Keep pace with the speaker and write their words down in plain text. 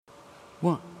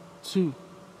1, 2,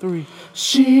 3.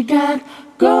 She got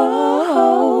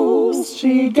goals.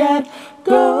 She got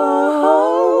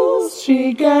goals.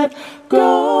 She got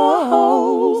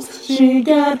goals. She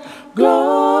got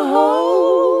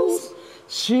goals.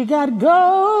 She got goals.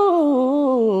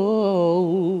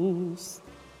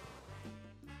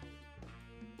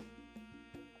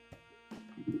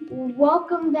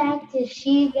 Welcome back to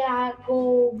She Got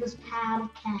Goals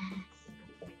podcast.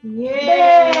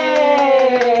 Yay!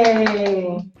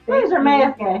 Where's your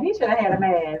mask at? He should have had a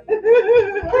mask. Hey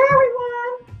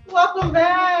everyone! Welcome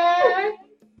back.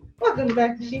 Welcome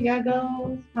back to She Got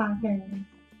Goals podcast.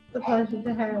 It's a pleasure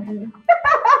to have you.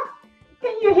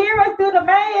 Can you hear us through the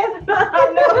mask?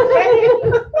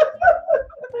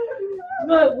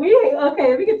 Look, we can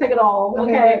take it off.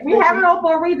 Okay, we have it on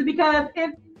for a reason because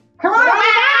it's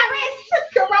coronavirus.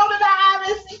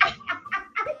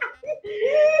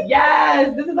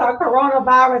 Yes, this is our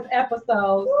coronavirus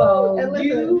episode. So listen,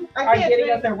 you are getting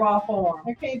us in raw form.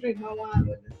 I can't drink my wine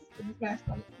with this mask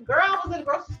on. Girl, I was in the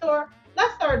grocery store.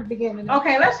 Let's start at the beginning.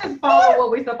 Okay, let's just follow what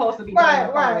we're supposed to be doing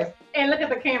Right. first. And look at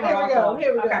the camera. Here we go.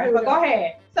 Okay, so go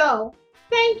ahead. So,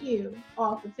 thank you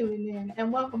all for tuning in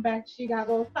and welcome back to She Got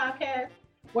Goals podcast,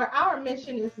 where our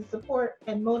mission is to support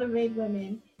and motivate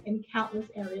women in countless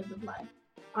areas of life.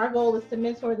 Our goal is to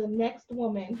mentor the next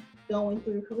woman going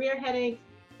through career headaches,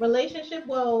 relationship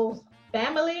woes,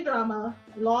 family drama,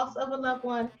 loss of a loved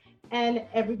one, and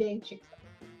everyday chick stuff.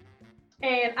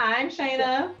 And I'm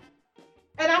Shayna.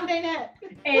 And I'm Danette.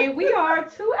 And we are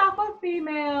two alpha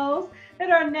females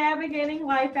that are navigating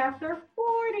life after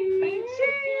 40.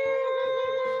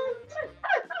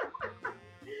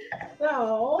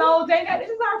 So Dana, this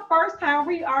is our first time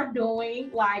we are doing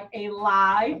like a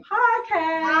live podcast.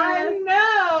 I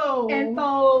know. And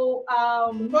so,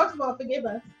 first of all, forgive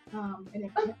us. And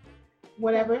if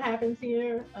whatever happens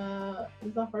here,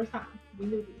 it's our first time. We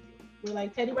knew this. We're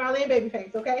like Teddy Riley and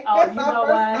Babyface, okay? Oh, you know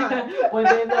what? Well,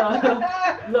 then,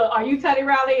 look, are you Teddy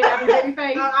Riley and I'm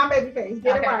Babyface? I'm Babyface.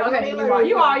 Get it right. Okay, you are.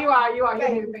 You're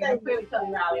Babyface. I'm clearly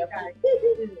Teddy Riley, okay?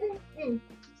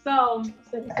 So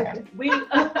we,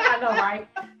 I know, right?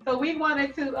 So we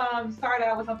wanted to start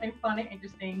out with something fun and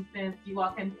interesting since you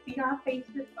all can see our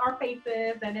faces,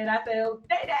 and then I said,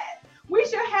 we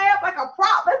should have like a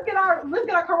prop. Let's get our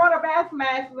coronavirus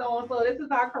masks on. So this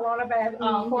is our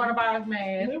coronavirus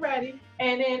mask. We're ready.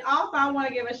 And then also I want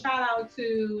to give a shout out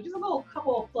to just a little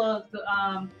couple of plugs to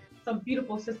some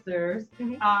beautiful sisters.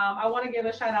 I want to give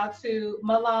a shout out to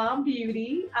Malam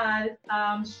Beauty.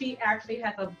 She actually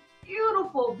has a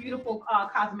beautiful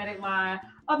cosmetic line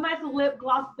of nice lip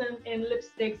glosses and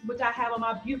lipsticks, which I have on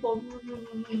my beautiful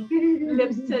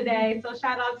lips today. So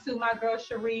shout out to my girl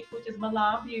Sharif, which is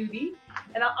Malam Beauty.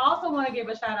 And I also want to give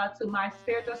a shout out to my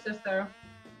spiritual sister,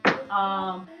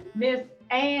 Miss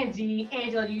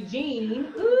Angela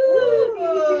Eugene.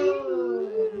 Ooh.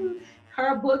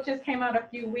 Her book just came out a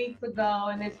few weeks ago,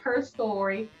 and it's her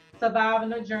story,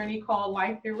 surviving a journey called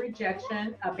Life Through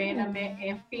Rejection, Abandonment,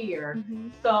 and Fear.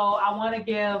 So I want to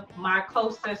give my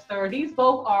co-sister, these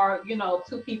both are,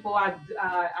 two people I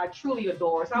truly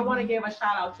adore. So I want to give a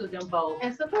shout out to them both.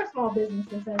 And support small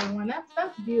businesses, everyone.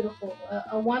 That's beautiful.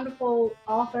 A wonderful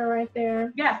author right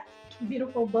there. Yes.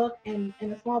 Beautiful book and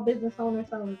a small business owner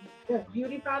selling good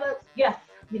beauty products. Yes.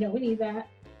 We need that.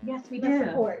 Yes, we do.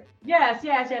 Support. Yes,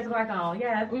 black on.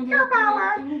 Yes. Girl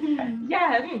power.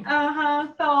 Yes.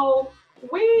 So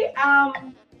we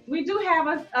do have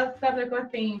a subject or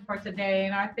theme for today,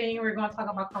 and our theme, we're going to talk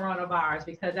about coronavirus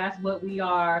because that's what we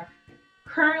are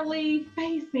currently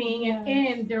facing and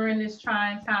in during this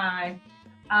trying time.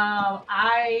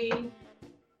 I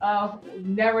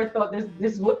never thought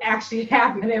this would actually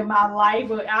happen in my life,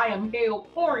 but I am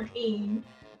held quarantined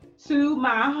to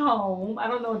my home. I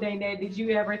don't know, Dana, did you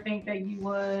ever think that you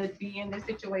would be in this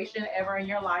situation ever in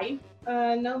your life?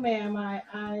 No, ma'am.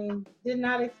 I did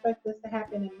not expect this to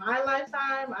happen in my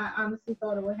lifetime. I honestly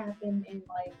thought it would happen in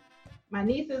like my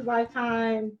niece's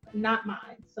lifetime, not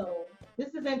mine. So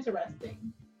this is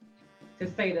interesting. To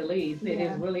say the least. It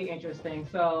is really interesting.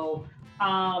 So,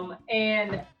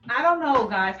 and I don't know,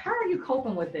 guys, how are you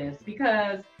coping with this?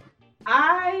 Because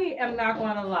I am not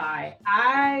going to lie.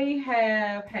 I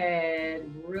have had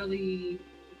really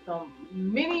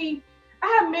many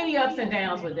ups and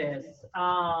downs with this.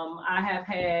 I have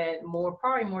had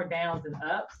probably more downs than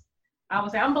ups. I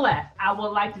would say I'm blessed. I would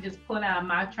like to just point out, I'm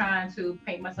not trying to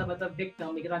paint myself as a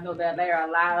victim because I know that there are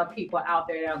a lot of people out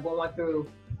there that are going through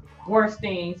worse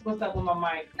things. What's up with my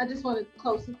mic? I just want to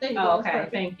close the thing. Oh, okay,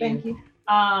 thank you.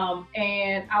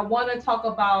 And I want to talk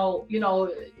about,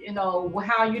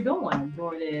 how you doing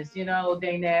during this,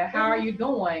 Dana, how are you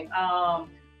doing?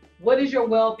 what is your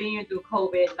well-being through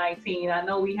COVID-19? I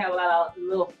know we have a lot of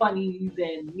little funnies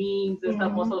and memes and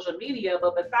stuff on social media,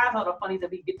 but besides all the funnies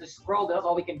that we get to scroll, that's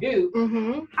all we can do.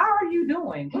 How are you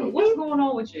doing? What's going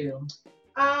on with you?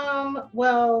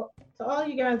 Well, to all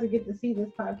you guys that get to see this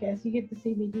podcast, you get to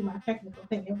see me do my technical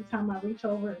thing. Every time I reach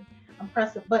over, I'm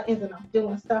pressing buttons and I'm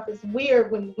doing stuff. It's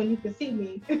weird when you can see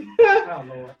me. Oh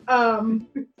Lord.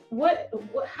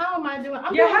 How am I doing?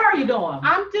 How are you doing?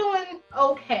 I'm doing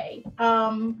okay.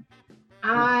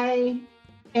 I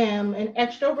am an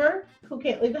extrovert who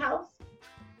can't leave the house,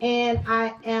 and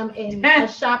I am a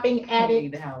shopping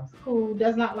addict who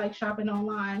does not like shopping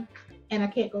online, and I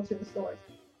can't go to the stores.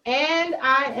 And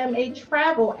I am a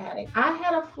travel addict. I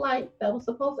had a flight that was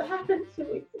supposed to happen 2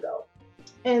 weeks ago.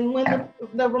 And when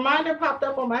the reminder popped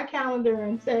up on my calendar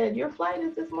and said, your flight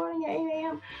is this morning at 8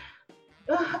 a.m.,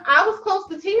 I was close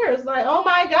to tears. Like, oh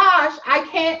my gosh, I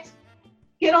can't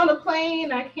get on a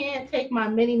plane. I can't take my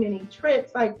many, many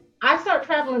trips. Like, I start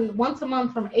traveling once a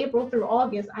month from April through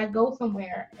August. I go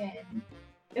somewhere, and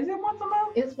is it once a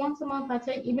month? It's once a month. I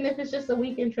take, even if it's just a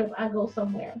weekend trip, I go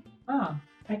somewhere. Oh.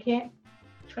 I can't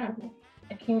travel.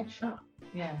 I can't shop.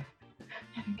 Yeah.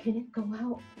 I can't go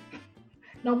out.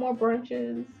 No more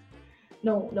brunches.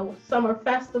 No summer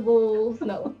festivals.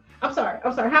 No. I'm sorry.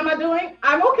 How am I doing?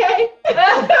 I'm okay.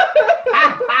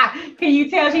 Can you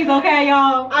tell she's okay,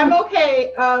 y'all? I'm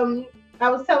okay. I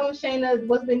was telling Shayna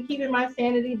what's been keeping my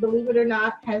sanity, believe it or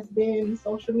not, has been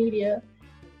social media.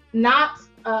 Not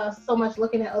so much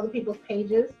looking at other people's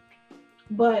pages,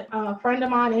 but a friend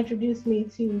of mine introduced me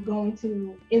to going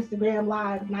to Instagram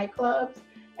Live nightclubs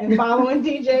and following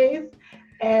DJs.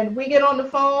 And we get on the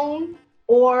phone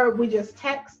or we just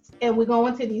text and we go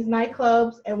into these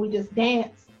nightclubs and we just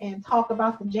dance and talk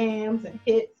about the jams and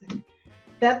hits. And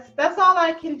that's all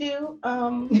I can do.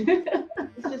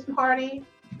 It's just party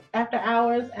after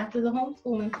hours, after the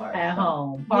homeschooling part. At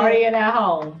home. Partying at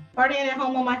home. Partying at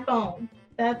home on my phone.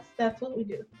 That's what we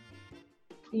do.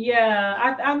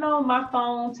 Yeah, I know my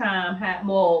phone time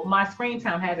my screen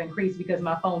time has increased because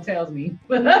my phone tells me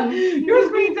your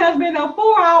screen time's been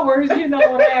 4 hours, on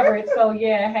average. So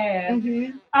yeah, it has.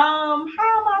 Mm-hmm. How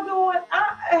am I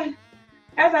doing?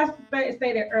 As I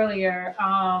stated earlier,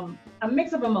 a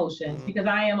mix of emotions because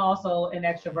I am also an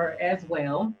extrovert as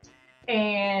well.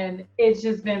 And it's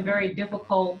just been very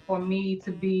difficult for me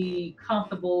to be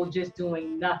comfortable just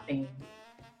doing nothing.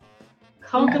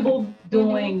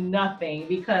 Doing nothing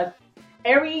because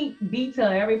every detail,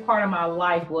 every part of my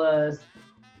life was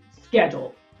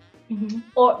scheduled. Mm-hmm.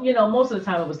 Or, most of the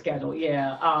time it was scheduled.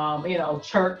 Yeah.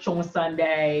 Church on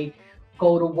Sunday,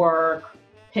 go to work,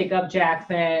 pick up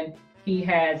Jackson. He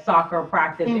had soccer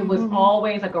practice. Mm-hmm. It was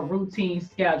always like a routine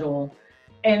schedule.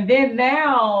 And then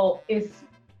now it's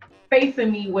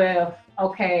facing me with,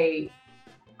 okay,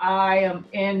 I am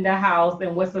in the house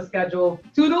and what's the schedule?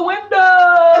 To the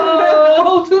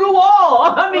window, to the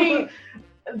wall. I mean,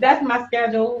 that's my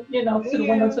schedule, to the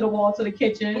window, to the wall, to the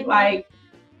kitchen. Mm-hmm. Like,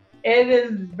 it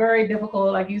is very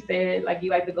difficult. Like you said, like you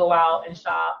like to go out and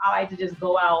shop. I like to just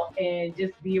go out and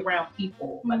just be around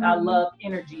people. Like I love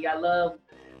energy. I love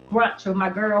brunch with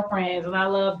my girlfriends and I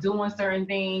love doing certain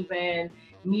things and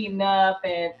meeting up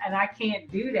and I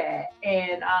can't do that.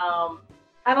 And,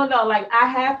 I don't know, like I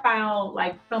have found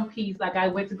like some peace. Like I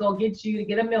went to go get you to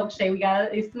get a milkshake. We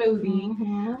got a smoothie.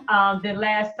 Mm-hmm. Then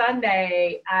last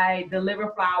Sunday, I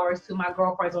delivered flowers to my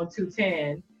girlfriends on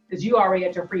 210 because you already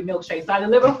had your free milkshake. So I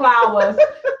delivered flowers.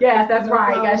 Yes, that's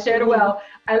right. You got to share the well.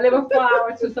 I delivered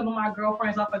flowers to some of my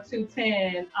girlfriends off of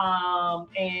 210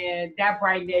 and that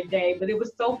brightened their day. But it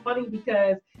was so funny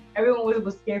because everyone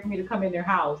was scared for me to come in their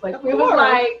house. Like, it was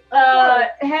like,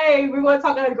 hey, we want to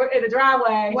talk in the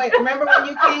driveway. Wait, remember when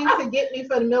you came to get me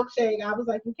for the milkshake? I was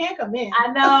like, you can't come in. I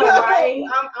know, right?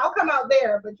 I'll come out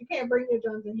there, but you can't bring your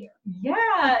germs in here.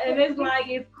 Yeah, and it's like,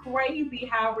 it's crazy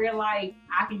how we're like,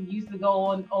 I can used to go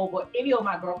on over any of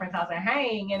my girlfriend's house and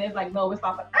hang, and it's like, no, it's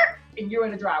not and you're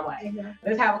in the driveway. Mm-hmm.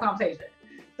 Let's have a conversation.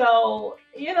 So,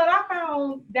 I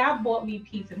found that brought me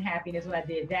peace and happiness when I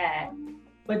did that.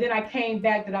 But then I came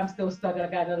back that I'm still stuck and I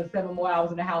got another 7 more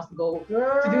hours in the house to go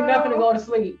to do nothing to go to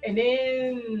sleep. And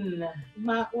then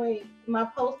my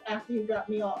post after you dropped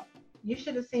me off, you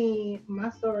should have seen my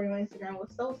story on Instagram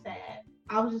was so sad.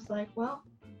 I was just like, well,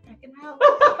 I fucking house.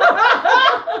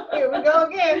 Here we go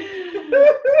again.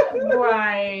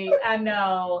 Right, I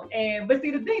know. But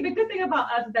see, the good thing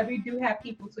about us is that we do have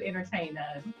people to entertain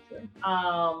us.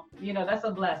 You know, that's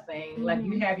a blessing. Mm-hmm. Like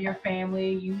you have your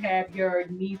family, you have your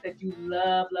niece that you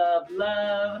love.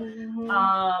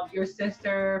 Mm-hmm. Your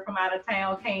sister from out of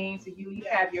town came, so you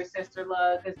have your sister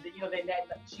love because you know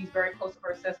that she's very close to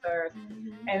her sisters.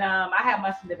 Mm-hmm. And I have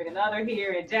my significant other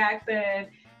here in Jackson.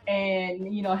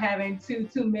 And you know, having two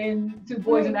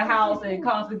boys in the house and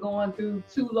constantly going through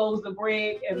 2 loaves of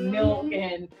bread and milk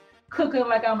and cooking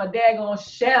like I'm a daggone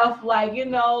chef, like, you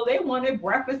know, they wanted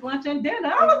breakfast, lunch, and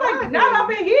dinner. I was like,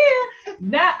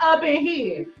 not up in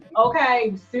here.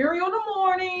 Okay, cereal in the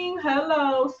morning.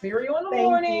 Hello, cereal in the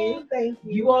morning. Thank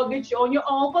you. You all get you on your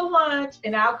own for lunch,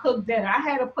 and I'll cook dinner. I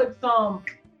had to put some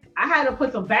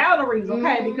boundaries,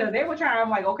 okay, because they were trying,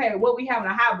 like, okay, what we having,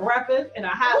 a hot breakfast and a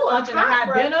hot lunch and a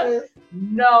hot dinner?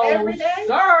 No, every day?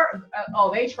 Sir.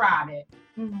 They tried it.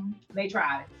 Mm-hmm. They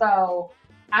tried it. So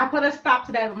I put a stop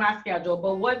to that with my schedule.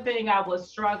 But one thing I was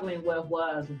struggling with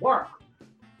was work.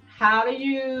 How do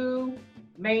you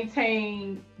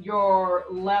maintain your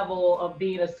level of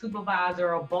being a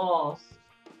supervisor or boss?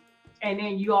 And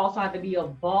then you also have to be a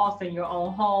boss in your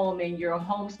own home and you're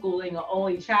homeschooling an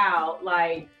only child.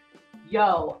 Like,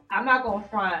 yo, I'm not gonna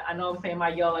front. I know I'm saying my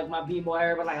yo, like my B-boy,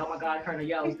 everybody like, oh my God, Colonel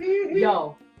Yo.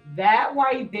 Yo, that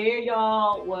right there,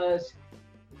 y'all, was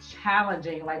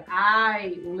challenging. Like,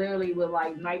 I literally would,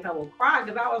 like, nights I would cry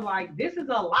because I was like, this is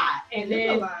a lot. And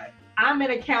then I'm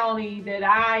in a county that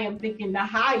I am thinking the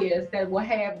highest that will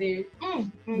have this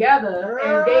together,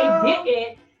 and they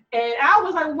didn't. And I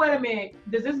was like, wait a minute,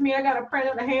 does this mean I got to print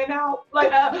out the handout?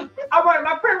 Like,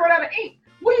 my print ran out of ink.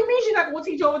 What do you mean she's not going to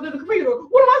teach over to the computer?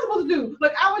 What am I supposed to do?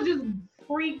 Like, I was just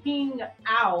freaking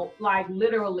out, like,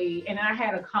 literally, and I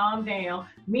had to calm down.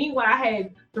 Meanwhile, I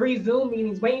had 3 Zoom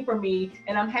meetings waiting for me,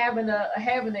 and I'm having an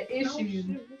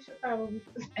issue.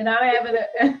 And I'm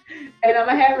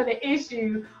having an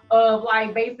issue of,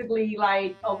 like, basically,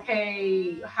 like,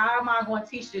 okay, how am I going to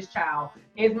teach this child?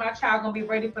 Is my child going to be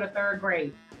ready for the 3rd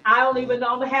grade? I don't even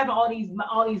know. I'm having all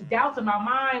these doubts in my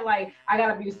mind. Like, I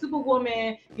gotta be a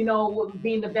superwoman, you know,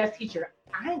 being the best teacher.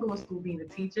 I ain't going to school being a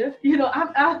teacher. You know,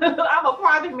 I'm a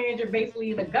project manager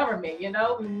basically in the government, you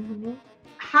know? Mm-hmm.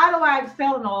 How do I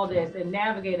excel in all this and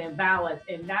navigate and balance?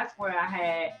 And that's where I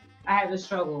had the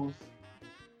struggles.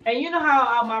 And you know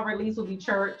how my release will be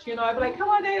church, you know, I'd be like, come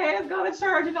on, Dad, let's go to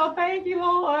church, you know, thank you,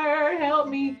 Lord, help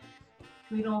me.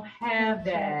 We don't have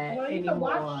that anymore. You can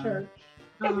watch church.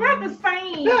 It's not the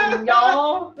same,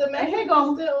 y'all. The message is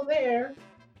still there.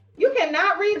 You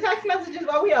cannot read text messages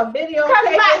while we are video.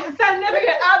 Because my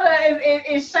significant other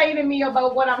is shading me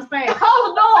about what I'm saying. Close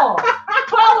the door.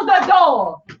 Close the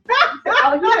door.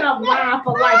 You said I'm lying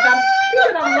for life.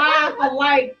 I'm lying for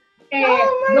life. And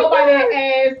nobody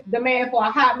asks the man for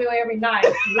a hot meal every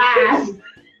night. Lies.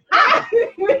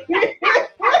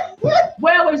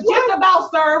 Well, it's just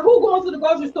about, sir, who going to the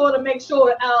grocery store to make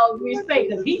sure we're safe?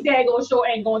 Because he daggone sure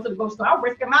ain't going to the grocery store. I'm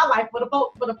risking my life for the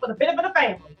benefit of the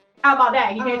family. How about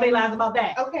that? You can't say lies about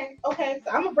that. Okay. So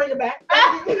I'm gonna bring it back.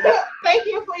 Thank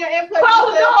you for your input.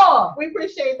 Close the door. We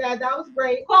appreciate that. That was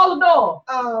great. Close the door.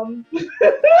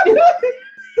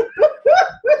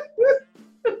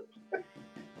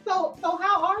 So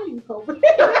how are you, Kobe?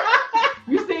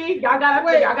 You see, y'all got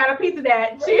a piece of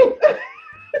that.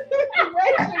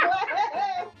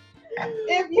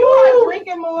 If you are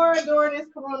drinking more during this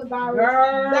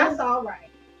coronavirus, that's all right.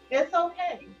 It's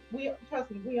okay.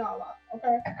 Trust me, we all are.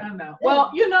 Okay. I know.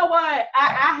 Well, you know what?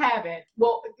 I haven't.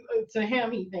 Well, to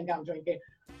him, he think I'm drinking.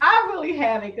 I really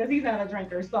haven't because he's not a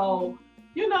drinker. So,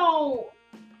 you know.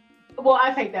 Well,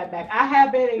 I take that back. I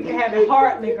have been having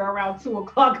hard liquor around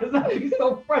 2:00 because I'd be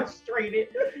so frustrated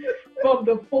from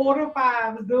the 4 to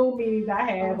 5 Zoom meetings I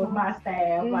have with my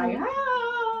staff, like,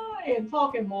 and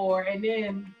talking more, and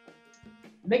then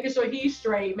making sure he's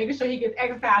straight, making sure he gets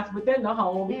exercise within the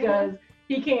home because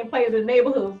he can't play with the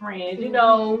neighborhood friends, you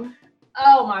know.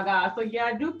 Oh my God. So yeah,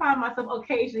 I do find myself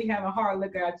occasionally having hard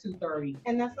liquor at 2:30.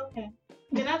 And that's okay.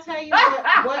 Can I tell you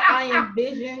what I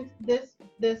envisioned this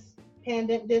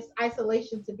pandemic, this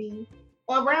isolation to be?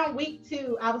 Well, around week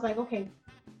 2, I was like, okay,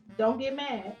 don't get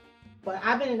mad. But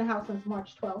I've been in the house since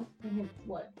March 12th, and it's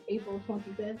April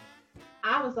 25th.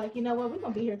 I was like, you know what, we're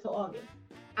gonna be here till August.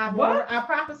 I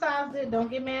prophesized it. Don't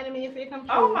get mad at me if it comes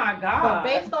true. Oh my God. But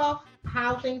based off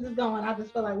how things is going, I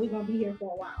just feel like we're gonna be here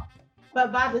for a while.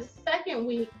 But by the 2nd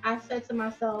week, I said to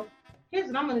myself, here's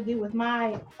what I'm gonna do with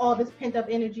all this pent up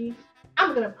energy.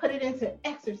 I'm gonna put it into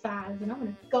exercise, and I'm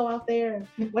gonna go out there.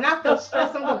 And when I feel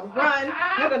stressed, I'm gonna run.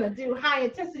 I'm gonna do high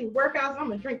intensity workouts. I'm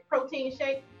gonna drink protein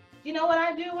shake. You know what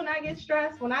I do when I get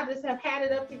stressed? When I just have had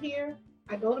it up to here,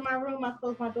 I go to my room, I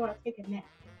close my door, I take a nap.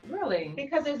 Really?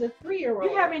 Because there's a 3-year-old.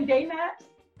 You having day naps?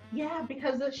 Yeah,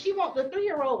 because the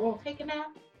 3-year-old won't take a nap.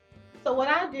 So what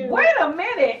I do? Wait a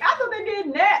minute! I thought they did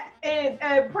naps in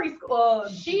preschool.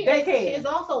 She is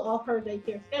also off her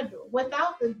daycare schedule.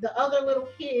 Without the other little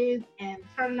kids and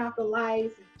turning off the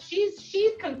lights, she's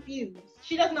confused.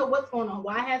 She doesn't know what's going on.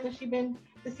 Why hasn't she been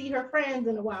to see her friends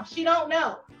in a while? She don't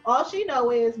know. All she know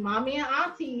is mommy and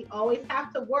auntie always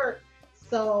have to work,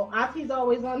 so auntie's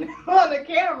always on the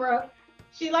camera.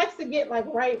 She likes to get like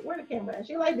right where the camera is.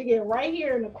 She likes to get right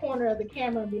here in the corner of the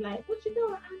camera and be like, "What you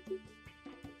doing, auntie?"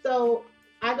 So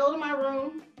I go to my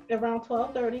room around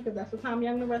 12:30 because that's what time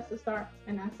Young and the Restless starts,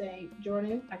 and I say,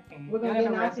 "Jordan, we're gonna get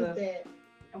in Auntie's bed."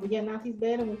 And we get in Auntie's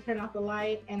bed and we turn off the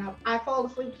light, and I fall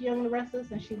asleep to Young and the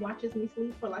Restless, and she watches me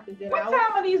sleep for like a good hour. What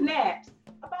time are these naps?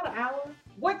 About an hour.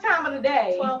 What time of the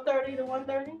day? 12:30 to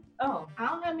 1:30. Oh. I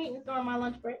don't have meetings during my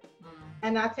lunch break.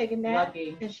 And I take a nap.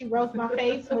 Lucky. And she rubs my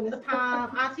face when it's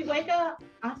time. Auntie, wake up.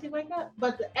 Auntie, wake up.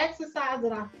 But the exercise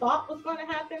that I thought was going to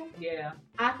happen, yeah,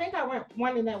 I think I went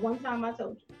running that one time I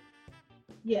told you.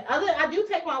 Yeah, I do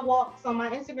take my walks on my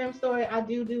Instagram story. I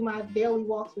do my daily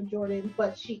walks with Jordan,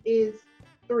 but she is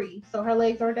 3, so her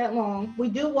legs aren't that long. We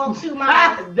do walk 2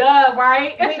 miles. Duh,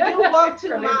 right? We do walk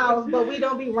 2 miles, but we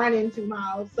don't be running 2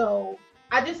 miles. So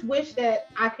I just wish that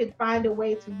I could find a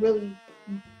way to really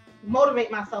motivate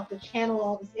myself to channel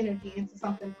all this energy into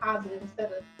something positive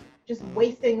instead of just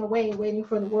wasting away and waiting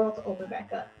for the world to open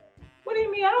back up. What do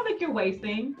you mean? I don't think you're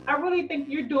wasting. I really think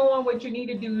you're doing what you need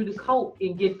to do to cope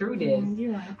and get through this.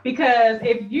 You're right. Because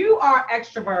if you are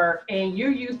extrovert and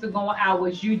you're used to going out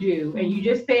as you do, and you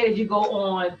just said that you go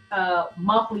on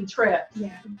monthly trips,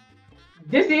 yeah,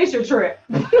 this is your trip.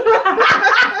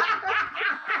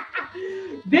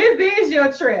 This is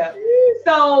your trip.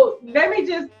 So let me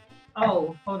just,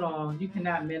 oh, hold on. You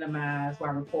cannot minimize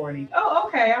while recording. Oh,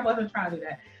 okay. I wasn't trying to do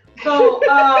that. So,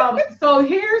 so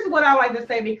here's what I like to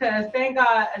say, because thank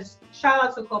God, shout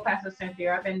out to co-pastor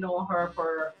Cynthia. I've been knowing her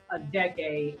for a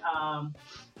decade.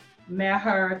 Met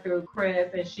her through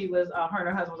Chris, and she was, her and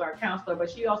her husband was our counselor, but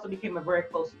she also became a very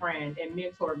close friend and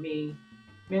mentored me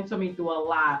through a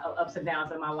lot of ups and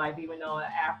downs in my life. Even though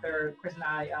after Chris and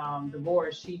I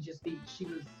divorced, she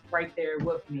was right there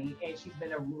with me, and she's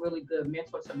been a really good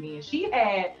mentor to me. And she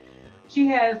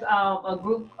has a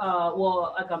group,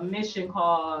 like a mission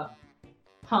called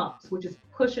Pumps, which is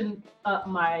pushing up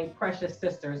my precious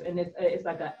sisters, and it's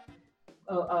like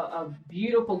a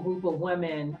beautiful group of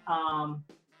women.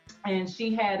 And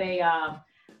she had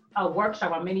a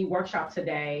workshop, a mini workshop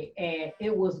today, and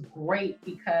it was great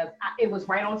because it was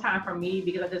right on time for me,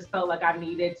 because I just felt like I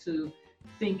needed to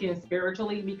sink in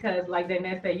spiritually, because like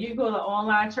Danette said, you go to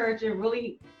online church, it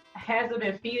really hasn't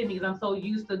been feeding me, because I'm so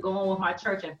used to going with my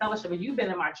church and fellowship. And you've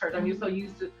been in my church, I'm so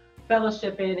used to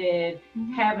fellowshipping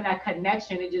and having that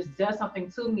connection. It just does something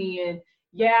to me. And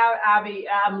yeah,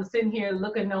 I'm sitting here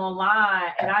looking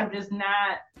online and I'm just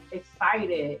not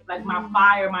excited. Like my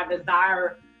fire, my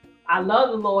desire, I love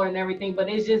the Lord and everything, but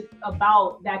it's just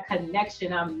about that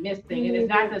connection I'm missing, and it's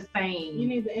not the same. You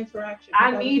need the interaction.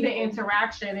 I need the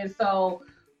interaction. And so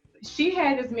she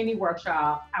had this mini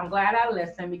workshop. I'm glad I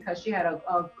listened, because she had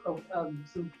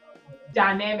some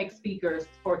dynamic speakers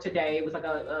for today. It was like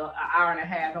an hour and a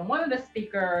half. And one of the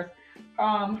speakers,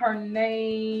 her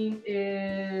name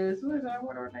is, who is that?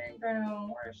 What her name down?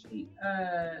 Where is she?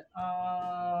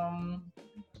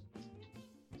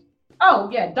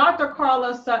 Oh yeah, Dr.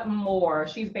 Carla Sutton Moore.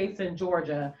 She's based in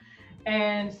Georgia.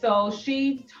 And so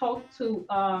she talked to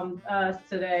us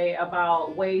today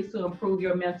about ways to improve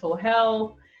your mental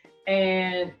health.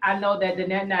 And I know that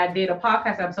Danette and I did a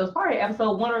podcast episode, it's probably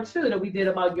episode 1 or 2 that we did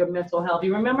about your mental health.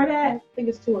 You remember that? I think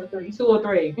it's 2 or 3. 2 or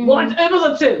 3. One, it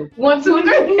was a 2. 1, 2, and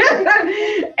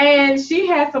 3. And she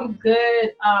had some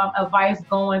good advice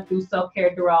going through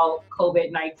self-care throughout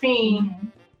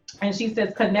COVID-19. And she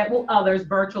says connect with others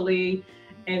virtually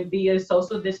and via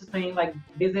social distancing, like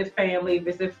visit family,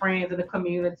 visit friends in the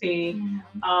community.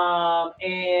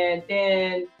 And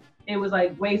then it was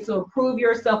like ways to improve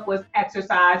yourself with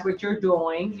exercise, which you're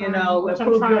doing, you know,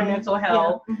 improve your mental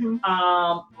health,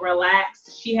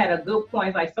 relax. She had a good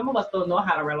point. Like some of us don't know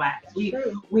how to relax.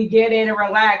 We get in and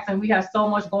relax, and we have so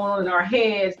much going on in our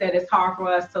heads that it's hard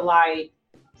for us to like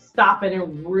stop it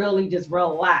and really just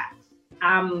relax.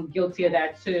 I'm guilty of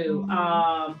that too.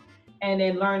 And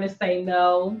then learn to say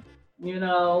no, you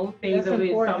know, things of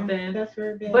it, something. That's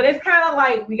very big. But it's kind of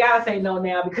like, we got to say no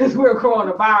now because we're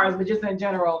coronavirus, but just in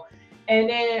general. And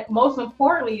then most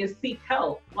importantly is seek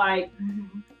help. Like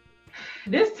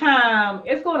this time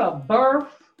it's going to birth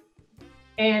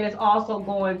and it's also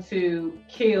going to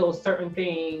kill certain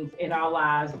things in our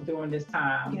lives during this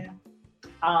time. Yeah.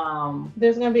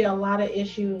 There's going to be a lot of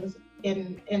issues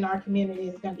in our community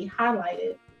that's going to be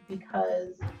highlighted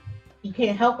because you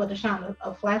can't help but to shine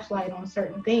a flashlight on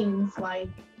certain things, like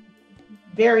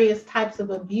various types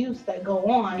of abuse that go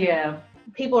on. Yeah.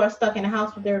 People are stuck in a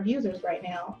house with their abusers right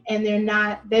now, and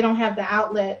they don't have the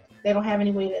outlet, they don't have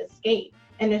any way to escape,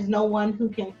 and there's no one who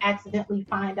can accidentally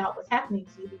find out what's happening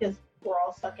to you because we're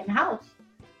all stuck in the house.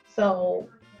 So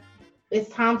it's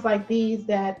times like these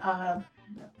that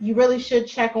you really should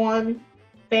check on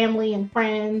family and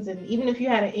friends, and even if you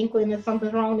had an inkling that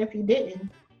something's wrong, if you didn't,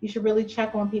 you should really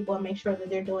check on people and make sure that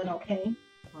they're doing okay.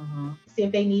 See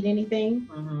if they need anything.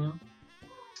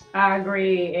 I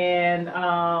agree, and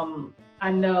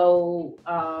I know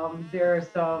there are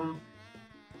some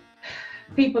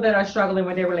people that are struggling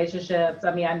with their relationships.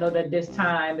 I mean, I know that this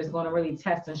time is going to really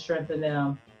test and strengthen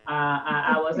them.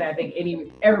 I think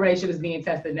every relationship is being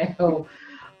tested now,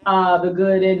 the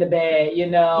good and the bad, you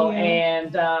know. Yeah.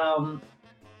 And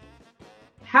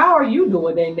how are you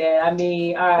doing in that? I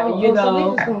mean, you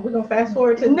know, so we're gonna fast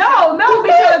forward to no,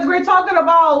 because we're talking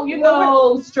about, you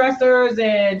know, stressors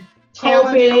and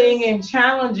coping and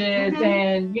challenges,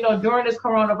 and you know, during this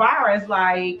coronavirus,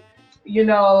 like, you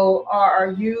know, how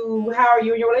are you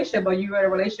in your relationship? Are you in a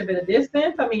relationship at a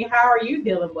distance? I mean, how are you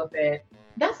dealing with it?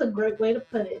 That's a great way to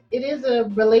put it. It is a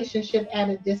relationship at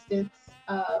a distance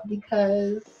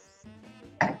because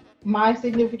my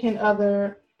significant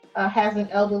other has an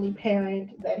elderly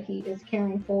parent that he is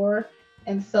caring for,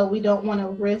 and so we don't want to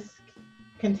risk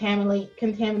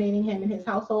contaminating him in his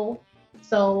household.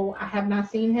 So I have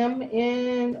not seen him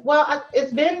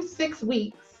it's been 6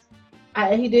 weeks.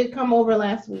 He did come over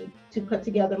last week to put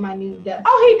together my new desk.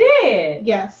 Oh, he did?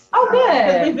 Yes. Oh,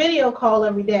 good. We video call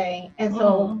every day, and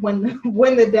so when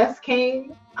the desk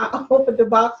came, I opened the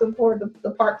box and poured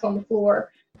the parts on the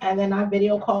floor, and then I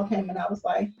video called him, and I was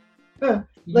like,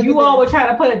 you all were trying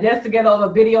to put a desk together on a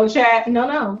video chat?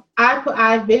 No.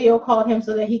 I video called him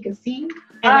so that he could see,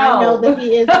 and I know that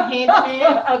he is a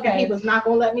handyman. Okay. He was not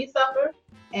going to let me suffer.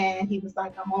 And he was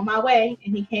like, I'm on my way.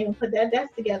 And he came and put that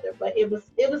desk together. But it was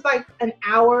like an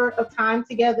hour of time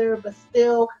together, but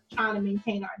still trying to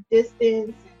maintain our distance.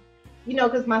 And, you know,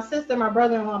 because my sister, my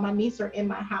brother-in-law, my niece are in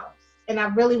my house. And I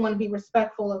really want to be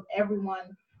respectful of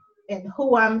everyone and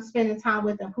who I'm spending time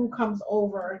with and who comes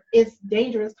over. It's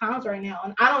dangerous times right now.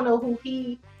 And I don't know who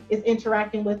he is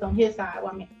interacting with on his side.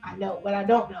 Well, I mean, I know, but I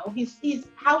don't know. He's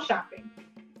house shopping.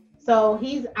 So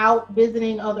he's out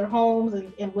visiting other homes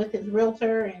and with his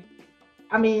realtor. And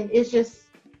I mean, it's just,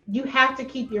 you have to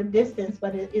keep your distance,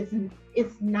 but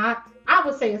it's not, I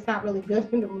would say it's not really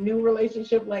good in a new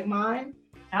relationship like mine.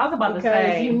 I was about to say.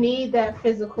 Because you need that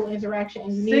physical interaction.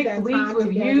 And you need 6 that weeks time with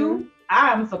together. you,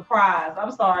 I am surprised.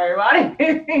 I'm sorry,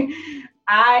 everybody.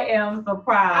 I am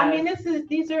surprised. I mean,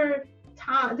 these are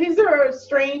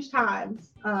strange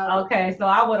times. Okay, so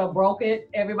I would have broke it,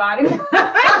 everybody.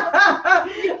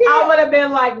 I would have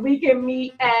been like, we can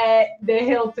meet at the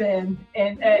Hilton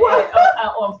and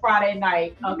on Friday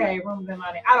night. Okay, rooms and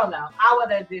money. I don't know. I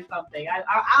would have did something.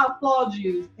 I applaud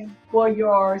you for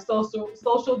your social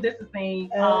distancing.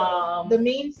 The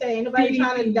meme say, ain't nobody PDP.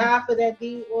 trying to die for that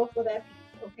D or for that P.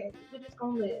 Okay, we're just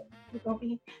gonna live. We're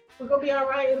gonna be all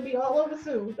right. It'll be all over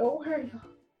soon. Don't worry.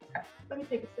 Let me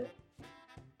take a sip.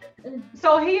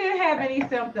 So he didn't have any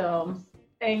symptoms,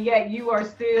 and yet you are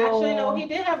still. Actually, no, he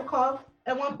did have a cough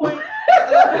at one point.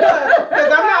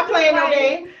 Because I'm not playing no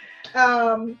game.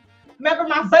 Remember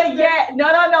my sister? But yet,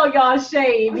 no, y'all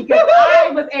shade because I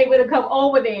was able to come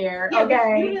over there. Yeah,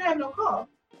 okay. You didn't have no cough.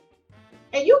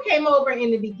 And you came over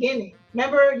in the beginning.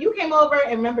 Remember, you came over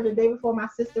and remember the day before my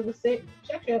sister was sick?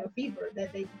 She actually had a fever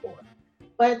that day before.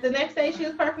 But the next day she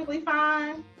was perfectly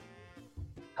fine.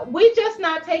 We just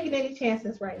not taking any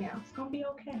chances right now. It's gonna be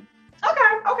okay.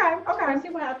 Okay. See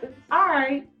what happens. All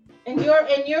right. And you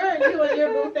and your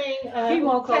boo thing. He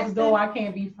won't close the door. I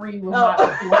can't be free with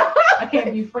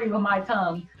my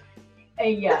tongue.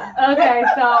 And yeah. Okay.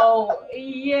 So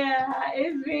yeah,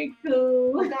 it's been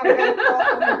cool.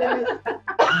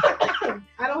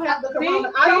 I don't have the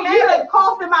corona. I don't you have a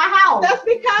cough in my house. That's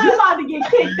because you about to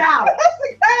get kicked out. That's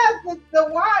because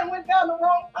the wine went down the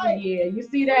wrong pipe. Yeah, you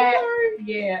see that?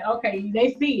 Yeah. Okay.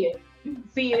 They see it.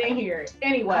 See it and hear it.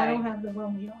 Anyway. I don't have the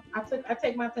Romeo. I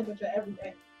take my temperature every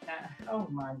day. Oh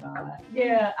my God.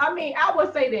 Yeah. I mean, I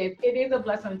would say this. It is a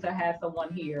blessing to have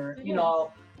someone here. You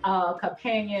know, a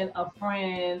companion, a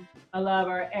friend, a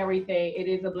lover, everything. It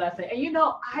is a blessing. And you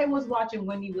know, I was watching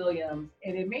Wendy Williams,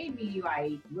 and it made me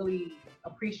like really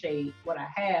appreciate what I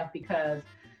have because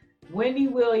Wendy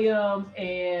Williams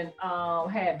and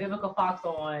had Vivica Fox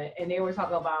on, and they were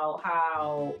talking about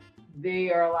how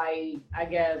they are like, I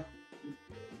guess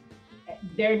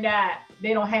they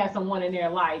don't have someone in their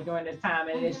life during this time,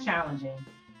 and it's challenging.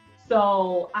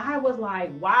 So I was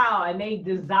like, wow, and they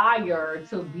desire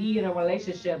to be in a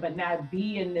relationship and not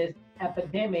be in this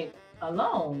epidemic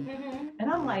alone.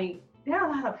 And I'm like, there are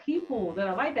a lot of people that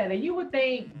are like that. And you would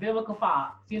think Vivica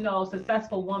Fox,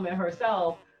 successful woman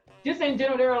herself, just in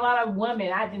general, there are a lot of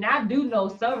women. I do know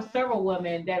several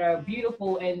women that are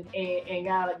beautiful and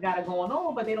got it going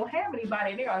on, but they don't have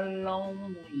anybody. They are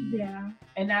lonely. Yeah.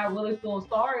 And I really feel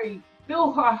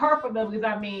her for them, because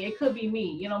I mean, it could be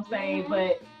me, you know what I'm saying?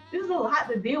 But this is a lot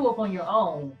to deal with on your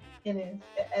own. It is.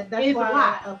 That's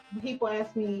why people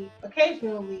ask me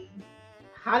occasionally,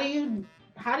 how do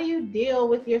you deal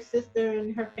with your sister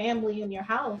and her family in your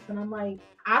house? And I'm like,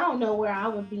 I don't know where I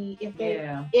would be if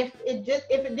it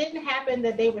didn't happen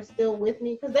that they were still with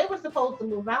me, because they were supposed to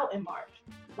move out in March,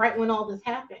 right when all this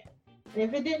happened. And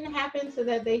if it didn't happen so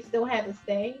that they still had to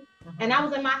stay, and I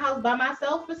was in my house by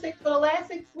myself for the last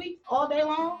 6 weeks all day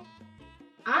long,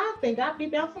 I think I'd be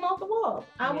bouncing off the walls.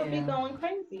 I would be going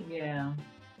crazy. Yeah.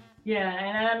 Yeah,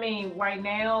 and I mean, right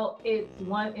now,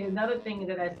 another thing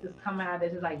that has just come out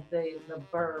is like the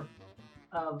birth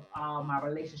of my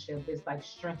relationship is like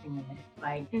strengthening it.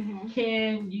 Like,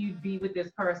 can you be with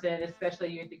this person,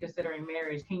 especially if you're considering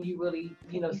marriage? Can you really,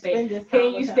 can you stand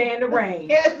the rain?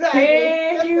 Exactly.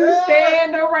 Can you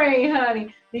stand the rain,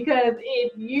 honey? Because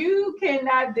if you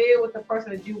cannot deal with the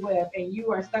person that you with, and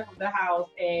you are stuck with the house,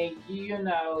 and you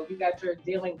got your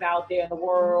dealings out there in the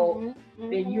world,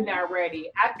 then you're not ready.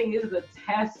 I think this is a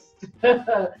test.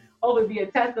 It be a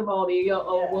testimony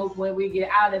when we get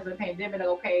out of the pandemic.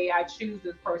 Okay, I choose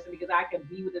this person because I can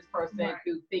be with this person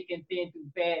through thick and thin, through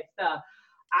bad stuff.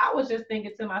 I was just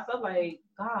thinking to myself, like,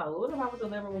 God, what if I was to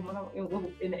live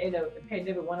in a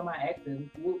pandemic, one of my exes?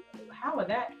 How would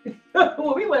that?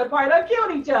 Well, we would have probably done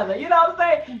killed each other. You know what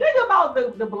I'm saying? Think about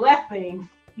the blessings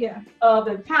of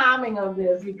the timing of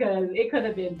this, because it could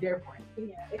have been different.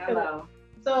 Yeah, it could have.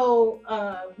 So,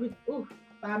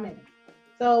 5 minutes.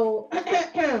 So,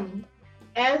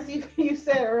 as you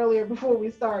said earlier before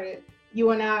we started, you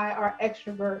and I are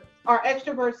extroverts. Our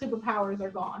extrovert superpowers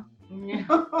are gone. Yeah.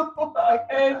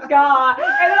 It's gone.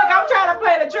 And look, I'm trying to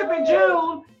plan a trip in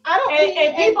June.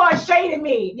 And people are shading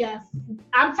me. Yes.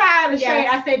 I'm tired of shade.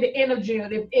 I said the end of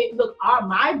June. Look,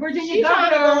 my Virginia She's governor.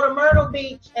 trying to go to Myrtle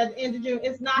Beach at the end of June.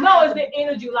 It's not. No, it's the end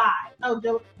of July. Oh,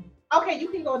 okay, you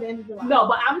can go at the end of July. No,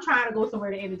 but I'm trying to go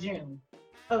somewhere at the end of June.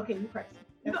 Okay, you crazy.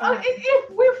 If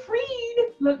we're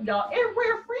freed, look, dog. If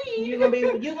we're freed, you're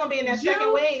gonna be in that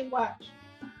second wave. Watch.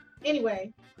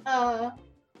 Anyway, so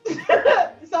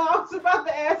I was about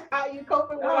to ask how you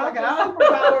coping with your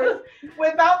superpowers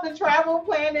without the travel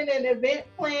planning and event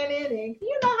planning, and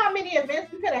you know how many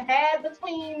events we could have had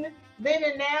between then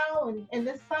and now and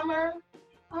this summer?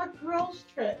 Our girls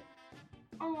trip.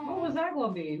 What was that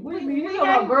gonna be? We talking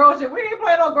about girls trip. We didn't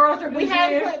plan on girls trip. We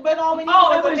had, but all we needed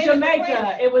it was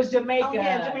Jamaica. It was Jamaica. Oh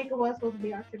yeah, Jamaica was supposed to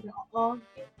be our trip in August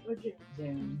or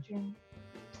June.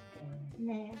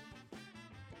 Man.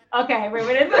 Okay, wait.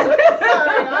 Sorry,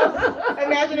 I was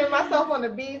imagining myself on the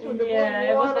beach with the blue water.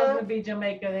 It was supposed to be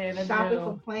Jamaica then. Shopping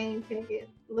for plane tickets.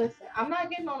 Listen, I'm not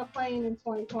getting on a plane in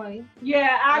 2020.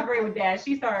 Yeah, I agree with that.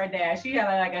 She started that. She had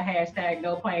like a hashtag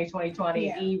no plane 2020.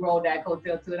 Yeah. E rolled that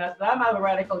coattail too. And I said, I'm not a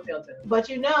ride that coattail too. But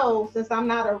since I'm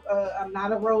not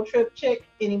a road trip chick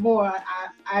anymore,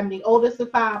 I'm the oldest of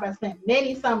 5. I spent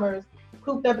many summers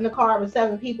cooped up in the car with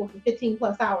 7 people for 15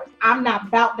 plus hours. I'm not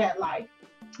about that life.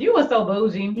 You were so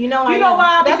bougie. You know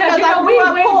why? That's because we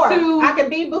went poor. I can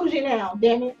be bougie now,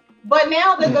 damn it. But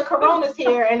now that the corona's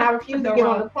here and I refuse to get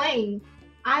on the plane,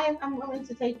 I'm willing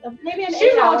to take maybe an 8 hour.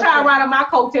 She's gonna try to ride on my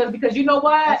coattails because you know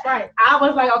what? That's right. I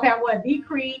was like, okay, I'm going to Deep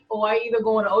Creek or I either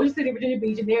going to Ocean City, Virginia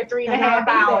Beach, and they're 3.5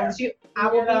 hours.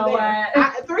 I will be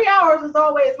there. 3 hours is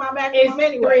always my maximum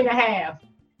anyway. 3.5.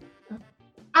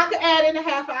 I could add in a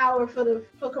half an hour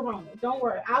for Corona. Don't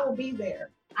worry, I will be there.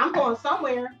 I'm going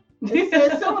somewhere. As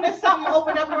soon as something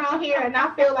open up around here and I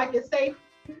feel like it's safe,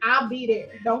 I'll be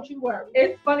there. Don't you worry.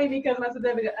 It's funny because my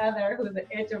significant other, who's an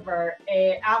introvert,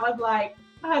 and I was like,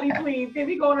 honey, please, can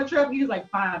we go on a trip? He was like,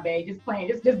 fine, babe, just playing.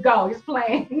 Just go, just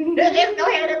playing. Just go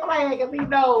ahead and play because he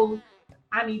knows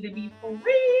I need to be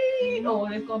free or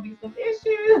there's going to be some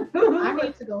issues. I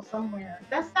need to go somewhere.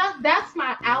 That's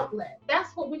my outlet.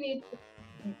 That's what we need.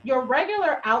 Your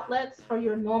regular outlets for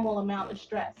your normal amount of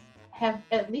stress have,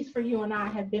 at least for you and I,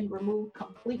 have been removed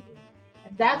completely.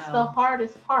 That's the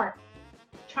hardest part.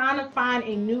 Trying to find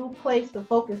a new place to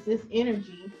focus this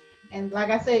energy And like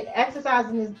I said,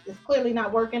 exercising is clearly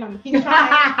not working. I'm gonna keep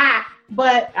trying.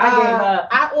 But I gave up.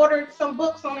 I ordered some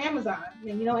books on Amazon.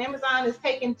 And you know, Amazon is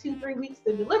taking 2-3 weeks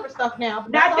to deliver stuff now.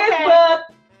 But Not that's this okay. book.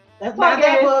 That's not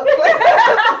that book.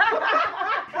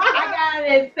 I got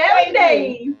it in 7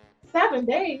 days. 7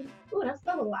 days? Ooh, that's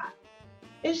still a lot.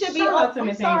 It should be. Shout out to I'm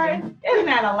Miss sorry. Angel. It's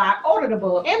not a lot. Order the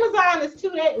book. Amazon is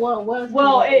 2 days. Well, it was. 2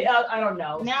 Well, days. I don't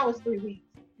know. Now it's 3 weeks.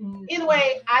 Either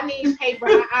way, I need paper.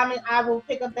 I will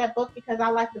pick up that book because I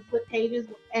like to flip pages,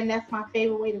 and that's my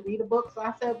favorite way to read a book. So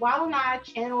I said, why don't I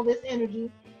channel this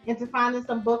energy into finding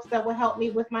some books that will help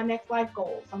me with my next life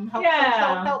goals? Some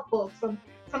self-help books, some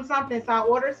something. So I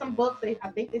ordered some books. I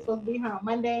think they're supposed to be here on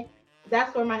Monday.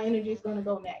 That's where my energy is going to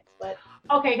go next. But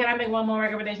okay, can I make one more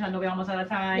recommendation? I know we're almost out of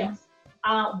time. yes.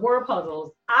 Word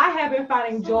puzzles. I have been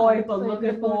finding joy for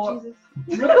looking for. Jesus.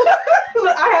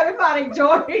 I have been finding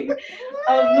joy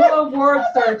of little word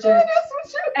searches,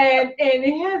 and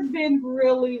it has been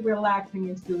really relaxing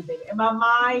and soothing. And my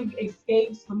mind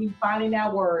escapes from me finding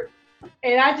that word.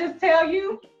 And I just tell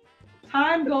you,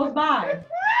 time goes by.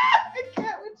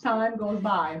 Time goes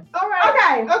by. All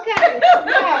right. Okay.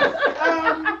 Yes.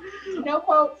 No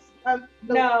quotes.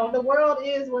 No. The world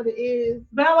is what it is.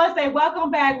 But I want to say,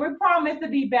 welcome back. We promise to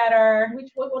be better.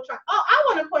 Which we will try. Oh, I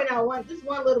want to point out one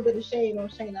little bit of shade on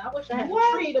Shayna. I wish I had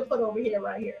a tree to put over here,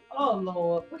 right here. Oh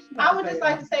Lord. I would just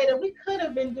like to say that we could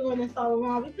have been doing this all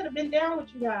along. We could have been down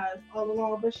with you guys all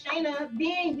along. But Shayna,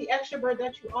 being the extrovert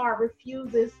that you are,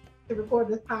 refuses to record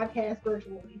this podcast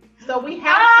virtually. So we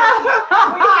have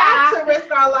to risk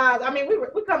our lives. I mean, we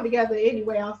come together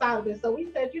anyway outside of this. So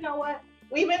we said, you know what?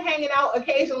 We've been hanging out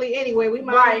occasionally anyway. We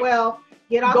might as well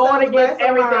get ourselves going against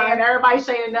everything, and everybody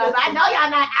saying us. I know y'all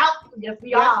not out. Yes,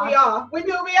 we are. We are. We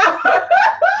do be out.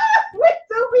 We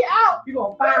do be out. You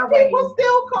gonna find ways. People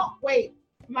still call. Wait,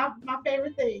 my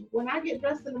favorite thing when I get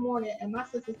dressed in the morning and my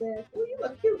sister says, "Oh, you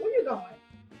look cute. Where you going?"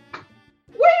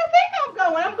 Where do you think I'm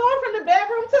going? I'm going from the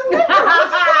bedroom to the living room.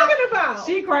 What you talking about?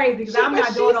 She crazy because I'm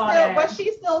not doing all that. But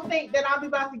she still think that I'll be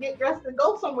about to get dressed and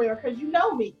go somewhere because you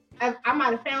know me. I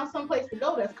might have found some place to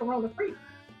go that's corona free.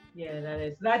 Yeah, that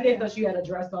is. I did thought she had a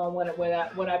dress on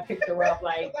when I picked her up.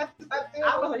 Like I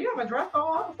was like, you have a dress on?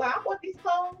 I was like, I bought these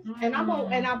clothes, and I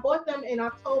bought them in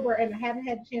October, and I haven't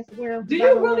had the chance to wear them. Do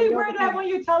you really wear that when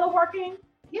you're teleworking?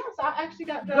 Yes, I actually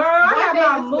got dressed. Girl, I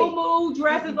have my moo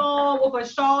dresses on with a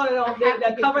shawl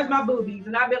that covers my boobies,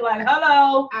 and I've been like,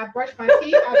 hello. I brush my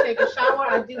teeth, I take a shower,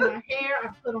 I do my hair, I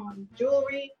put on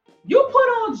jewelry. You put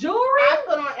on jewelry? I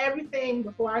put on everything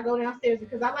before I go downstairs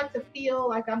because I like to feel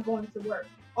like I'm going to work.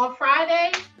 On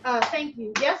Friday, thank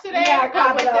you. Yesterday, I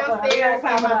went downstairs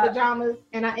in my pajamas,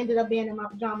 and I ended up being in my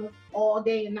pajamas all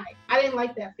day and night. I didn't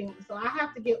like that feeling, so I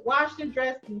have to get washed and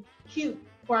dressed and cute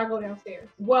before I go downstairs.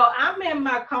 Well, I'm in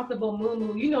my comfortable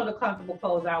moo. You know the comfortable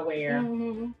clothes I wear.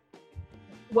 Mm-hmm.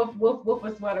 With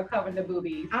a sweater covering the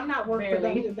boobies. I'm not work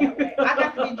productive that way. I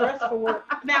got to be dressed for work.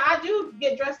 Now, I do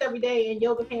get dressed every day in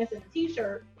yoga pants and a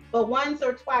t-shirt, but once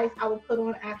or twice I would put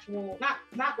on actual, not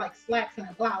like slacks and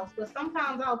a blouse, but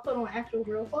sometimes I'll put on actual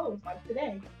real clothes. Like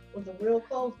today was a real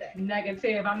clothes day.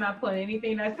 Negative. I'm not putting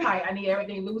anything that's tight. I need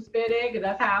everything loose fitting because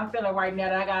that's how I'm feeling right now.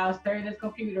 That I got to stare at this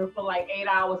computer for like 8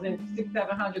 hours and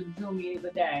 600-700 Zoom meetings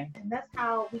a day. And that's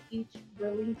how we each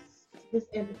release this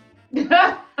energy. All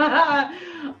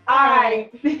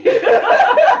right.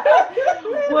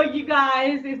 Well, you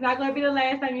guys, it's not going to be the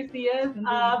last time you see us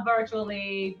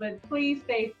virtually, but please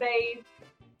stay safe.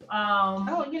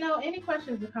 Any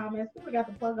questions or comments? We forgot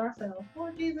to plug ourselves.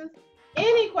 Lord Jesus.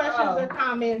 Any questions or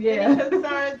comments? Any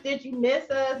concerns? Did you miss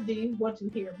us? Do you want to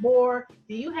hear more?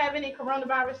 Do you have any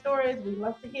coronavirus stories? We'd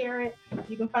love to hear it.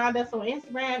 You can find us on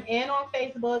Instagram and on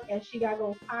Facebook at She Got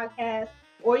Goals Podcast.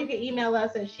 Or you can email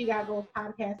us at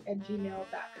shegottgoalspodcast@gmail.com.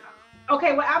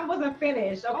 Okay, well, I wasn't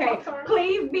finished. Okay, sorry.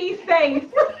 Please be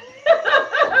safe.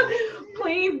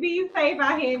 Please be safe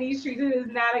out here in these streets. It is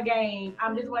not a game.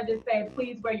 I'm just going to say,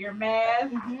 please wear your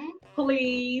mask. Mm-hmm.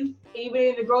 Please, even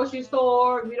in the grocery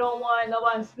store, we don't want no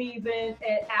one sneezing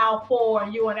at aisle 4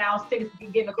 and you in aisle 6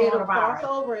 getting the coronavirus. It'll cross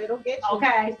over. It'll get you.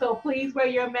 Okay, so please wear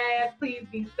your mask. Please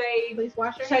be safe. Please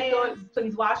wash your hands.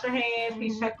 Please wash your hands.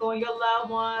 Please check on your loved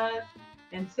ones.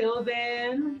 Until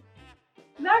then,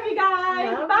 love you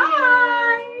guys.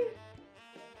 Bye.